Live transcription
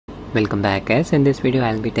Welcome back guys. In this video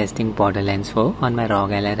I'll be testing Borderlands 4 on my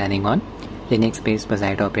ROG Ally running on Linux based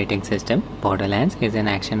Bazzite operating system. Borderlands is an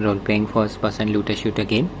action role-playing first-person looter-shooter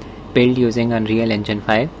game built using Unreal Engine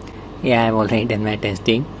 5. Yeah, I've already done my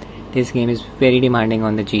testing. This game is very demanding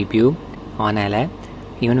on the GPU on Ally.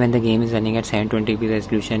 Even when the game is running at 720p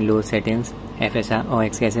resolution, low settings, FSR or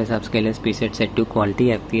XeSS Upscaler preset set to quality,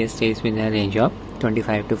 FPS stays within a range of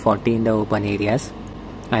 25 to 40 in the open areas.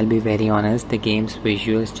 I'll be very honest, the game's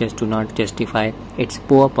visuals just do not justify its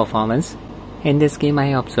poor performance. In this game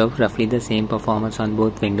I observed roughly the same performance on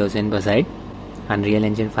both Windows and Bazzite. Unreal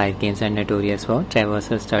Engine 5 games are notorious for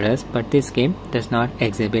traversal stutters, but this game does not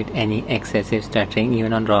exhibit any excessive stuttering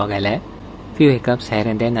even on ROG Ally. Few hiccups here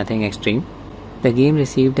and there, nothing extreme. The game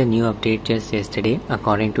received a new update just yesterday.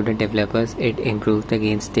 According to the developers, it improved the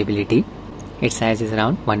game's stability. Its size is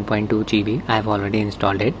around 1.2 GB. I've already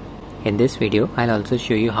installed it. In this video, I'll also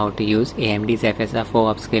show you how to use AMD's FSR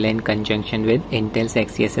 4 Upscaler in conjunction with Intel's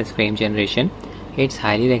XeSS Frame Generation. It's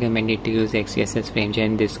highly recommended to use XeSS Frame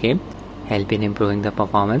Gen in this game, help in improving the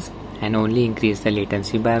performance and only increase the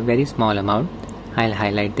latency by a very small amount. I'll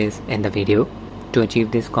highlight this in the video. To achieve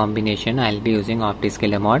this combination, I'll be using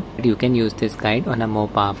Optiscaler Mod. You can use this guide on a more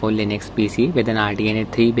powerful Linux PC with an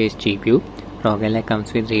RDNA 3 based GPU. ROG Ally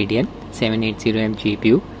comes with Radeon 780M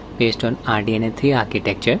GPU based on RDNA 3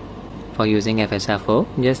 architecture. For using FSR 4,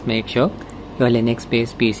 just make sure your Linux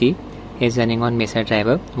based PC is running on MESA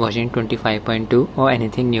driver version 25.2 or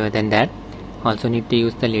anything newer than that. Also need to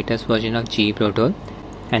use the latest version of Proton,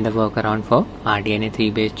 and the workaround for RDNA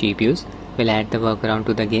 3 based GPUs will add the workaround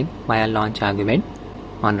to the game via launch argument.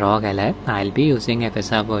 On ROG Ally, I'll be using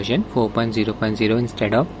FSR version 4.0.0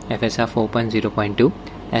 instead of FSR 4.0.2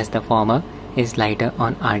 as the former is lighter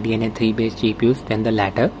on RDNA 3 based GPUs than the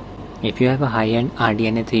latter. If you have a high-end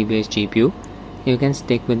RDNA 3 based GPU, you can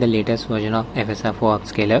stick with the latest version of FSR 4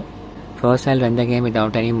 Upscaler. First, I'll run the game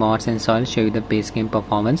without any mods installed, show you the base game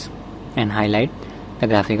performance and highlight the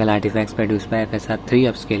graphical artifacts produced by FSR 3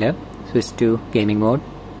 Upscaler. Switch to gaming mode.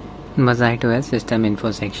 Bazzite OS system info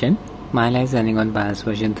section. My Ally is running on BIOS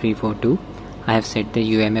version 342. I have set the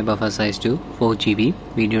UMA buffer size to 4 GB.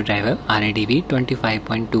 Video driver RADV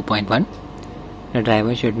 25.2.1. The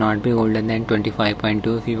driver should not be older than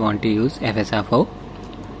 25.2 if you want to use FSR 4.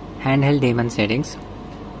 Handheld Daemon settings.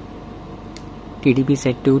 TDP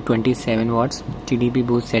set to 27 watts. TDP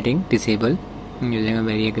boost setting disable. I'm using a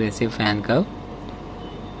very aggressive fan curve.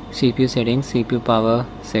 CPU settings, CPU power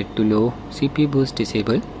set to low, CPU boost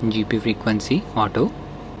disable, GPU frequency auto.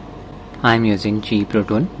 I am using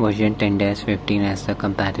Proton version 10-15 as the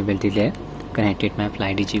compatibility layer. Connected my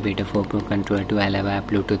Flydigi Vader 4 Pro controller to Ally via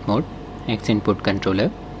Bluetooth mode, X input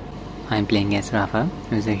controller. I am playing as Rafa,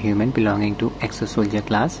 who is a human belonging to Exo Soldier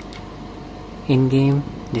class. In-game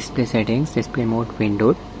display settings, display mode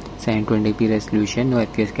windowed, 720p resolution, no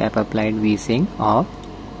FPS cap applied, VSync off.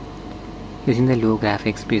 Using the low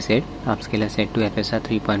graphics preset, Upscaler set to FSR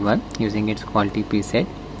 3.1 using its quality preset.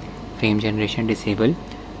 Frame generation disabled.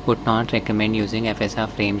 Would not recommend using FSR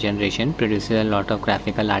frame generation, produces a lot of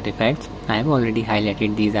graphical artifacts. I have already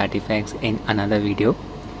highlighted these artifacts in another video,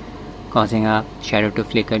 causing a shadow to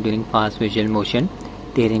flicker during fast visual motion,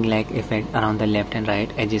 tearing like effect around the left and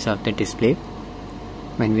right edges of the display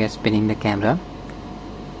when we are spinning the camera.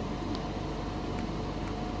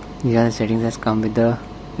 These are the settings that come with the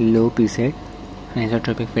low preset.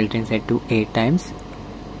 Anisotropic filtering set to 8 times.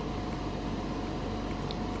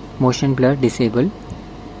 Motion blur disable.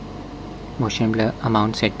 Motion blur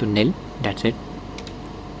amount set to nil. That's it.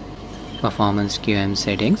 Performance QM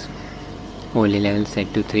settings. Overlay level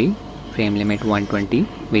set to 3. Frame limit 120.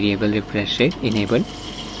 Variable refresh rate enabled.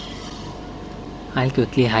 I'll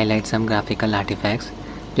quickly highlight some graphical artifacts.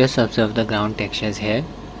 Just observe the ground textures here.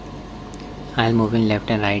 I'll move in left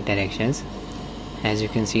and right directions. As you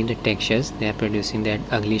can see, the textures, they are producing that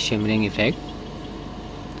ugly shimmering effect.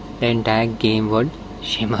 The entire game world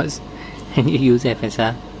shimmers and you use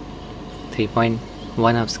FSR 3.1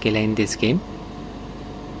 Upscaler in this game.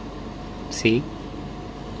 See,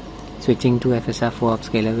 switching to FSR 4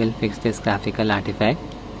 Upscaler will fix this graphical artifact.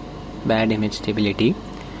 Bad image stability.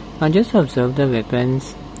 Now just observe the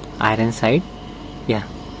weapon's iron sight. Yeah,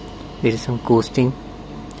 there is some coasting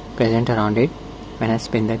present around it when I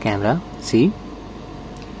spin the camera. See,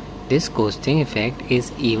 this coasting effect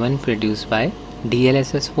is even produced by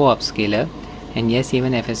DLSSG Upscaler, and yes,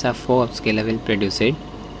 even FSR 4 Upscaler will produce it,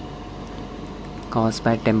 caused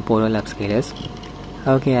by temporal upscalers.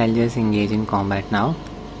 Okay, I'll just engage in combat now.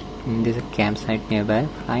 There's a campsite nearby,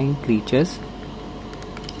 flying creatures.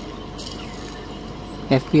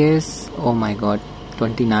 FPS, oh my god,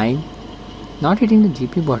 29. Not hitting the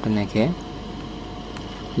GPU bottleneck here.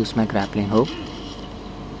 use my grappling hook.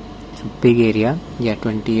 It's a big area, yeah,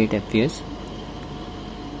 28 FPS.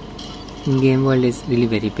 Game world is really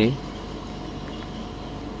very big.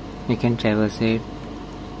 You can traverse it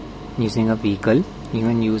using a vehicle. You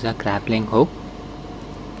can use a grappling hook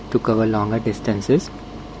to cover longer distances.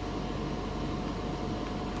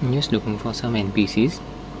 I'm just looking for some NPCs.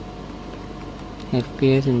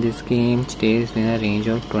 FPS in this game stays in a range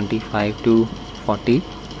of 25 to 40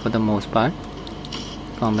 for the most part.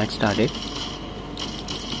 Combat started.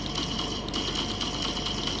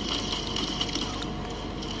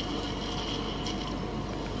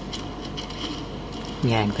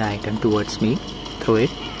 Yank the item towards me, throw it.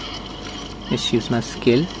 Just use my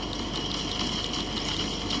skill.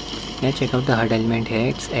 Yeah, check out the HUD element here,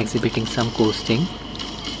 it's exhibiting some coasting.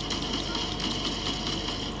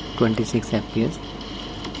 26 FPS.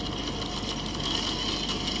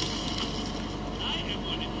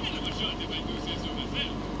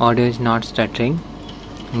 Audio is not stuttering.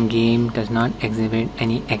 Game does not exhibit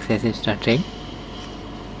any excessive stuttering.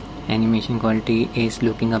 Animation quality is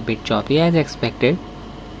looking a bit choppy as expected.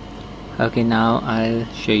 Okay, now I'll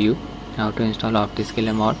show you how to install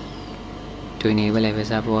Optiscaler mod to enable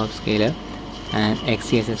FSR for Upscaler and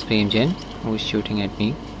XeSS Frame Gen who is shooting at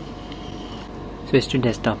me. Switch to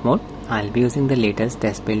desktop mode. I'll be using the latest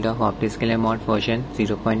test build of Optiscaler mod version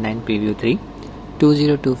 0.9 preview 3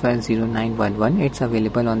 20250911. It's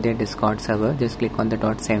available on their Discord server. Just click on the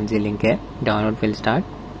 .7z link here. Download will start.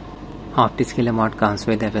 Optiscaler mod comes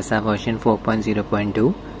with FSR version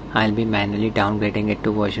 4.0.2. I'll be manually downgrading it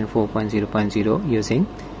to version 4.0.0 using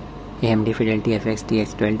AMD Fidelity FX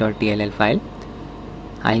tx12.dll file.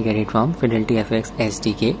 I'll get it from Fidelity FX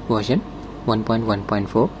SDK version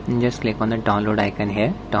 1.1.4 and just click on the download icon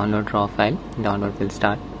here. Download raw file. Download will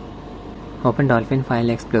start. Open Dolphin File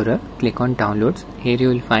Explorer. Click on downloads. Here you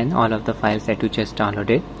will find all of the files that you just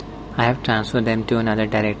downloaded. I have transferred them to another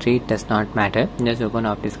directory. It does not matter. Just open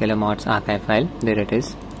Optiscaler mods archive file. There it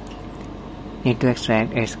is. Need to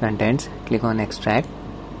extract its contents. Click on extract.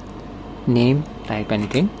 Name, type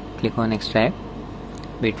anything. Click on extract.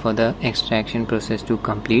 Wait for the extraction process to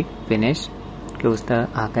complete. Finish. Close the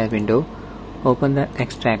archive window. Open the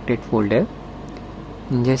extracted folder.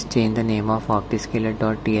 Just change the name of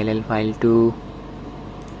optiscaler.dll file to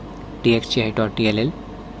dxgi.dll.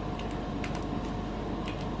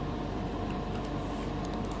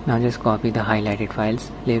 Now just copy the highlighted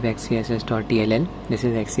files. libxcss.dll. This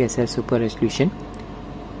is XeSS super resolution.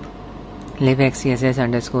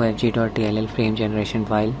 libxcss_fg.dll frame generation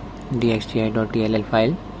file. dxgi.dll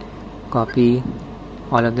file. Copy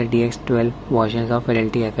all of the DX12 versions of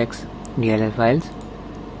Fidelity FX DLL files.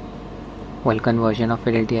 Vulkan version of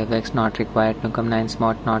Fidelity FX not required. Nukem 9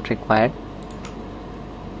 Smart not required.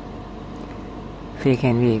 Fake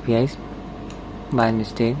NV APIs. By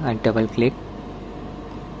mistake I double click.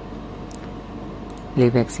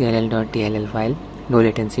 libxcll.dll file. Low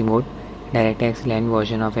latency mode. DirectX LAN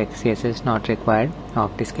version of XeSS not required.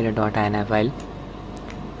 Optiscaler.ini file.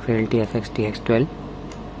 Fidelity FX DX12.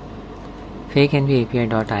 Fake NV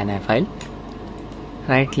API.ini file.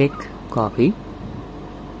 Right click, copy.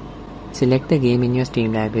 Select the game in your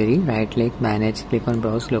Steam library. Right click, manage, click on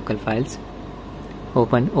browse local files.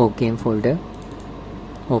 Open OGame folder.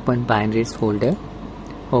 Open binaries folder.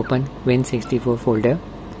 Open Win64 folder.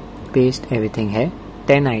 Paste everything here.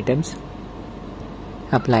 10 items.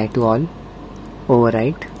 Apply to all.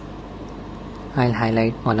 Overwrite. I'll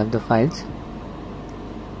highlight all of the files.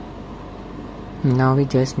 Now we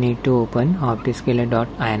just need to open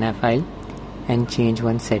optiscaler.ini file and change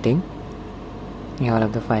one setting. Here all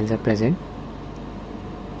of the files are present.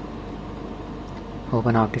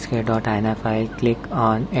 Open optiscaler.ini file, click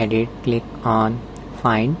on edit, click on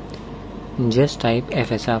find, just type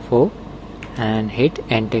FSR4 and hit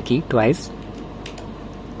enter key twice.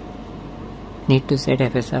 Need to set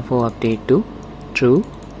FSR4 update to true.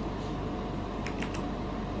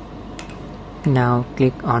 Now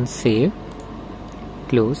click on save,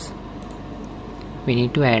 close. We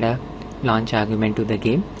need to add a launch argument to the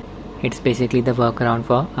game. It's basically the workaround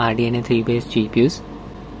for RDNA 3 based GPUs.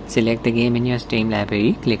 Select the game in your Steam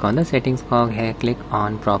library, click on the settings cog here, click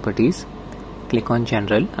on properties, click on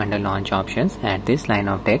general under launch options, add this line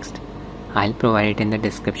of text. I'll provide it in the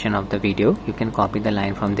description of the video. You can copy the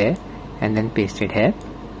line from there and then paste it here.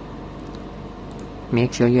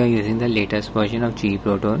 Make sure you are using the latest version of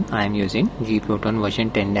Proton. I am using Proton version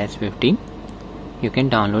 10-15. You can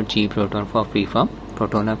download Proton for free from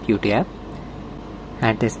Proton of Qt app.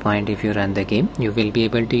 At this point, if you run the game, you will be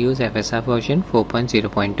able to use FSR version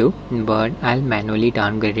 4.0.2, but I'll manually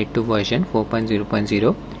downgrade it to version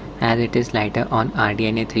 4.0.0 as it is lighter on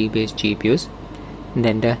RDNA 3 based GPUs.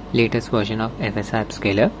 then the latest version of FSR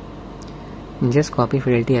Upscaler. Just copy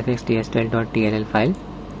FidelityFX ts12.dll file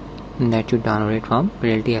that you downloaded from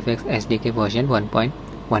FidelityFX SDK version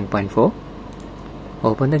 1.1.4.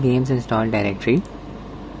 Open the games install directory,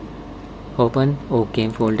 open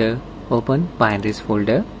OGame folder, open binaries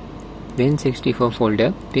folder, Win64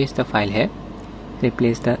 folder, paste the file here,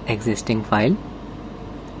 replace the existing file,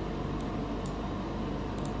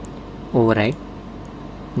 override.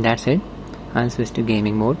 That's it. I'll switch to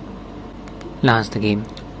gaming mode, launch the game.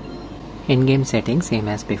 In-game settings same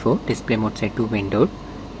as before, display mode set to windowed.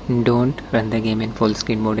 Don't run the game in full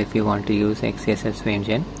screen mode if you want to use XeSS Frame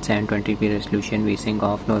Gen. 720p resolution, VSync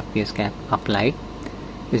off, no FPS cap applied.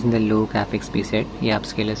 Using the low graphics preset,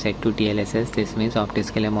 Upscaler set to DLSS, this means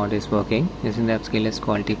Optiscaler mod is working. Using the Upscaler's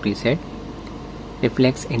quality preset,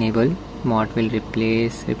 Reflex enable, mod will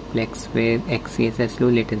replace Reflex with XeSS low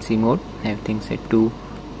latency mode, everything set to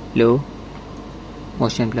low,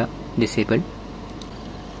 motion blur disabled.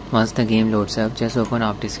 Once the game loads up, just open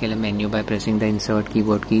Optiscaler menu by pressing the insert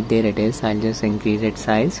keyboard key. There it is. I'll just increase its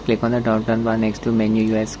size. Click on the drop down bar next to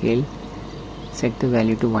menu UI scale. Set the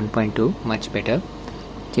value to 1.2, much better.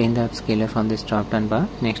 Change the upscaler from this drop down bar.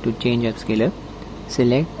 Next to change upscaler,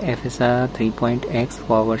 select FSR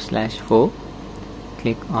 3.x/4.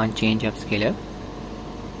 Click on change upscaler.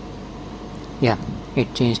 Yeah,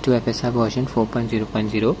 it changed to FSR version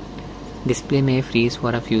 4.0.0. Display may freeze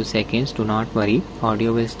for a few seconds, do not worry,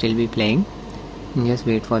 audio will still be playing. Just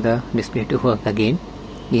wait for the display to work again.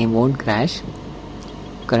 Game won't crash.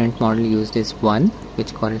 Current model used is 1,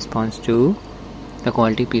 which corresponds to the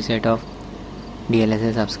quality preset of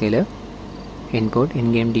DLSS Upscaler. Input,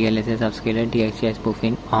 in-game DLSS Upscaler, DXGI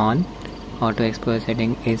spoofing on, auto exposure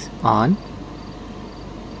setting is on.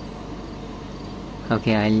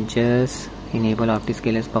 Okay, I'll just enable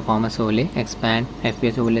Optiscaler's performance overlay, expand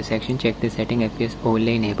FPS overlay section, check the setting, FPS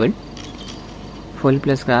overlay enabled. Full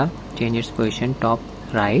plus graph, change its position top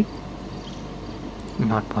right,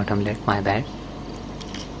 not bottom left, my bad.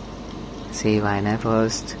 Save INI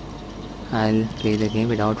first. I'll play the game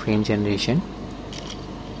without frame generation.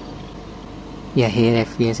 Yeah, here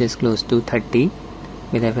FPS is close to 30.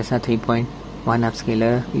 With FSR 3.1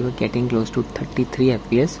 Upscaler we were getting close to 33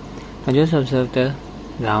 FPS. Now just observe the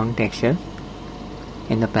ground texture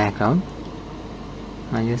in the background.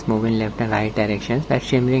 I'm just moving left and right directions. That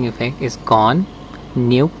shimmering effect is gone,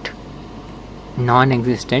 nuked,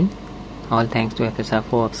 non-existent, all thanks to FSR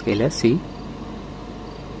 4 Upscaler. See,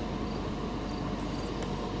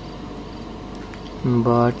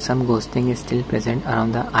 but some ghosting is still present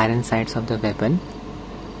around the iron sights of the weapon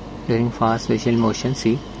during fast visual motion.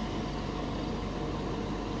 See,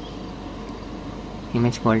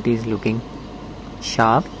 image quality is looking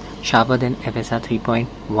sharp, sharper than FSR 3.1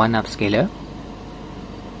 Upscaler.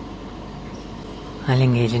 I'll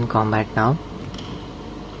engage in combat now.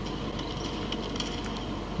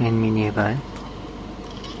 Enemy nearby.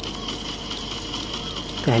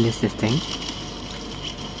 The hell is this thing?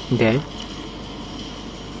 Dead.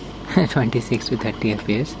 26 to 30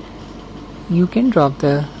 FPS. You can drop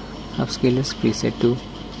the Upscaler's preset to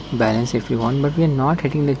balance if you want, but we are not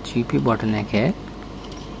hitting the GPU bottleneck here.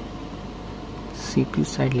 CPU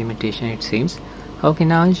side limitation it seems. Okay,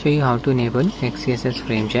 now I'll show you how to enable XeSS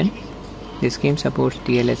Frame Gen. This game supports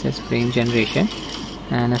DLSS Frame Generation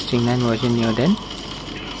and a Streamline version newer than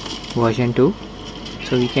version 2.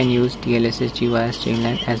 So we can use DLSSG via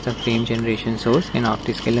Streamline as the frame generation source in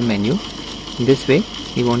Optiscaler menu. This way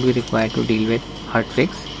we won't be required to deal with hotfix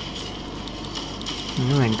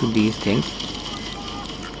into these things.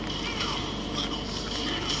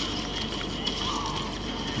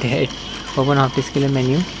 There. Open Optiscaler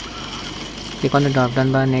menu, click on the drop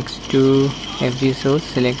down bar next to FG source,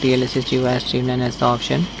 select DLSSG via Streamline as the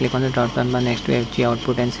option, click on the drop down bar next to FG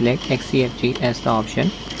output and select XeFG as the option.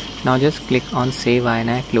 Now just click on save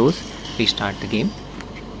INI, close, restart the game,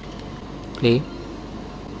 play.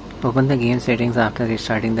 Open the game settings after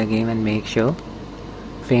restarting the game and make sure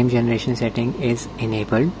frame generation setting is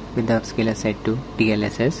enabled with the upscaler set to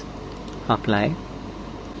DLSS. Apply.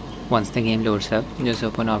 Once the game loads up, just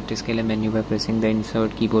open Optiscaler menu by pressing the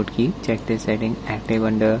insert keyboard key. Check this setting active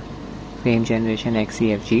under frame generation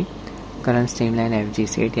XeFG. Current Streamline FG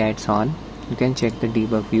state, yeah, it's on. You can check the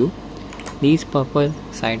debug view. These purple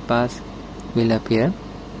sidebars will appear.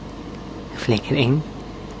 Flickering.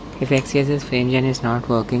 If XeSS Frame Gen is not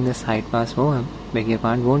working, the sidebars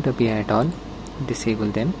won't appear at all. Disable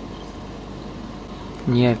them.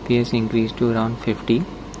 New FPS increased to around 50.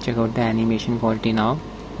 Check out the animation quality now.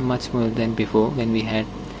 Much more than before when we had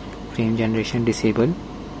frame generation disabled.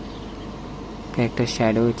 Character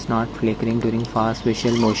shadow, it's not flickering during fast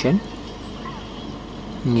visual motion.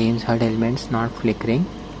 Names HUD elements not flickering.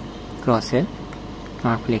 Crosshair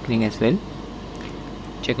not flickering as well.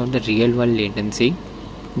 Check out the real world latency,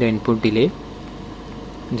 the input delay.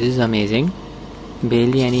 This is amazing.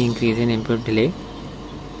 Barely any increase in input delay.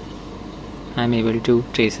 I am able to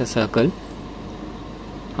trace a circle,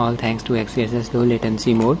 all thanks to XeSS low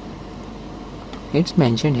latency mode. It's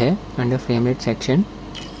mentioned here under frame rate section.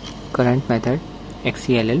 Current method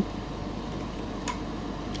XCLL.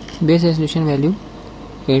 Base resolution value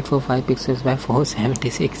 845 pixels by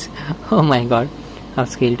 476. Oh my god.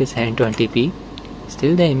 Upscale to 720p.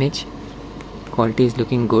 Still the image quality is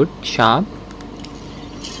looking good, sharp.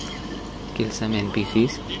 Kill some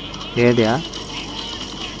NPCs. There they are.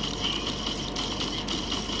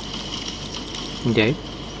 Dead.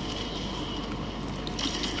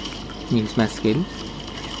 Use my skill.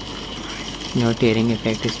 No tearing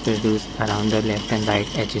effect is produced around the left and right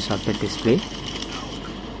edges of the display.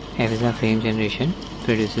 FSR Frame Generation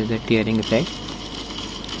produces the tearing effect.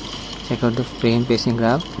 Check out the frame pacing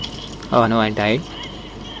graph. Oh no, I died.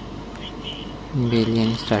 Barely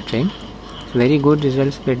any stuttering. Very good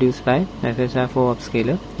results produced by FSR for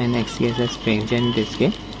Upscaler and XeSS Frame Gen in this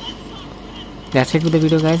game. That's it with the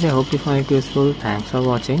video guys. I hope you found it useful. Thanks for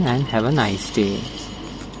watching and have a nice day.